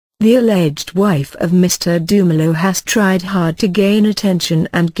The alleged wife of Mr. Dumelow has tried hard to gain attention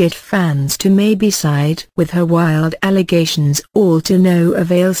and get fans to maybe side with her wild allegations, all to no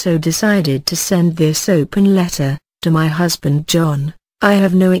avail, so decided to send this open letter to my husband John. I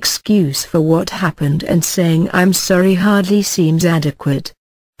have no excuse for what happened, and saying I'm sorry hardly seems adequate.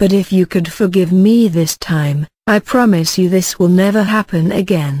 But if you could forgive me this time, I promise you this will never happen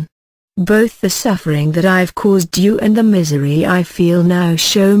again. Both the suffering that I've caused you and the misery I feel now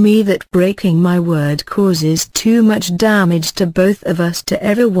show me that breaking my word causes too much damage to both of us to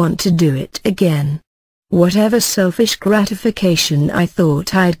ever want to do it again. Whatever selfish gratification I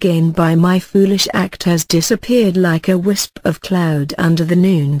thought I'd gain by my foolish act has disappeared like a wisp of cloud under the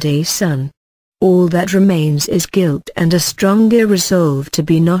noonday sun. All that remains is guilt and a stronger resolve to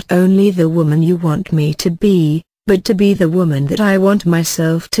be not only the woman you want me to be, but to be the woman that I want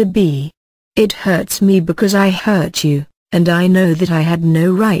myself to be. It hurts me because I hurt you, and I know that I had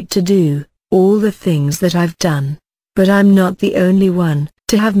no right to do all the things that I've done. But I'm not the only one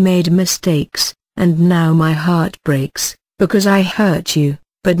to have made mistakes, and now my heart breaks because I hurt you.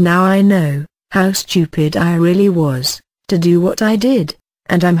 But now I know how stupid I really was to do what I did,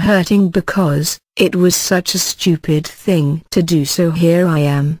 and I'm hurting because it was such a stupid thing to do. So here I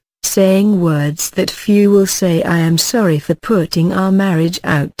am, saying words that few will say. I am sorry for putting our marriage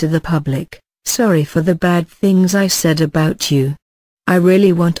out to the public, sorry for the bad things I said about you. I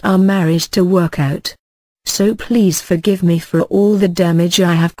really want our marriage to work out. So please forgive me for all the damage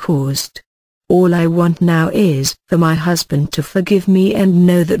I have caused. All I want now is for my husband to forgive me and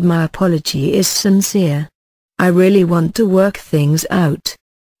know that my apology is sincere. I really want to work things out.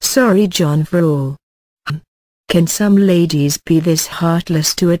 Sorry John for all. Can some ladies be this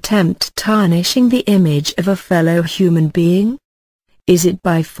heartless to attempt tarnishing the image of a fellow human being? Is it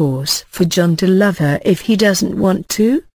by force for John to love her if he doesn't want to?